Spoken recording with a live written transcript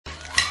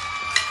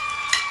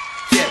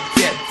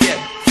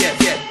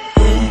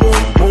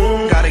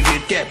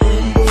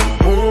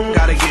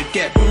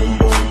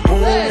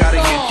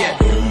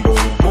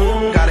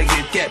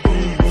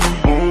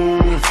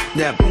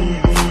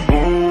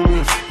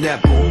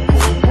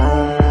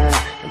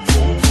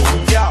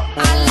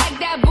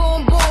that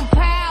boom boom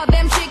pow.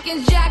 Them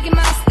chickens jacking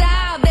my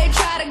style. They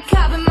try to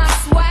copy my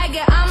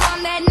swagger. I'm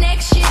on that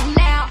next shit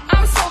now.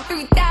 I'm sold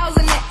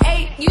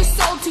 3008. You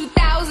sold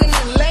 2000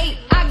 and late.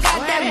 I got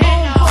that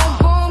boom boom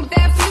boom.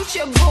 That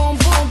future boom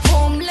boom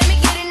boom. Let me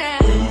get it now.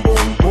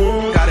 Boom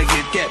boom. Gotta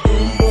get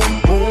boom boom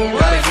boom.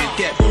 Gotta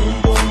get boom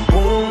boom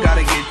boom.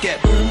 Gotta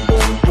get boom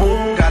boom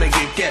boom. Gotta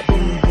get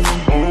boom boom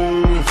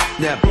boom.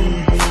 That boom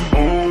boom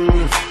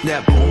boom.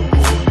 That boom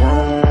boom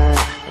boom.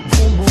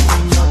 Boom boom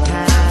in your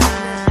town.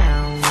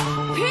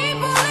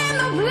 People in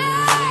the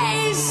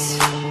place.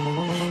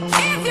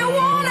 If you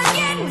wanna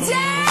get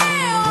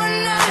down,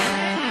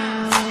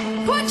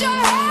 put your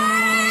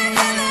hands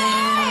in the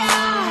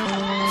air.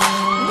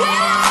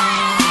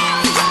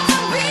 Dance on the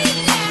beat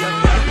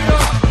now.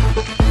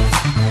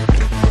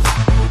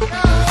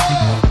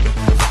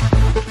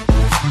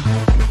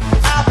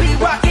 I'll be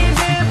rocking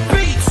them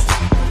beats.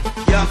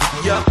 Yup,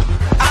 yup.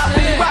 I'll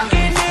be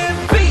rocking them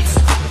beats.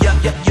 Yup,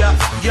 yup, yup,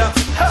 yup.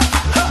 Ha,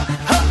 ha,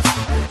 ha.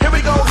 Here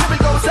we go,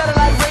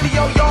 satellite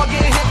radio. Y'all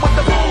getting hit with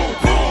the boom,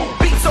 boom.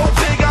 Beat so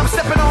big, I'm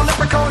stepping on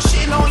leprechaun.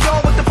 Shitting on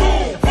y'all with the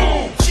boom,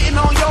 boom. Shitting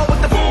on y'all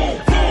with the boom,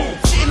 boom.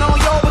 Shitting on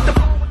y'all with the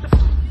boom.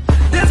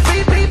 This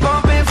beat be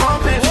bumping,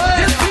 bumping.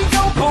 This beat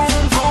go boom,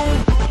 boom.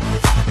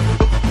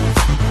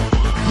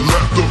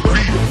 Let the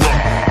beat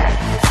rock.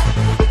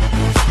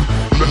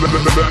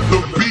 Let the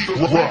beat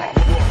rock.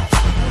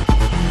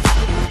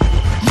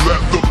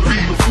 Let the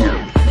beat rock.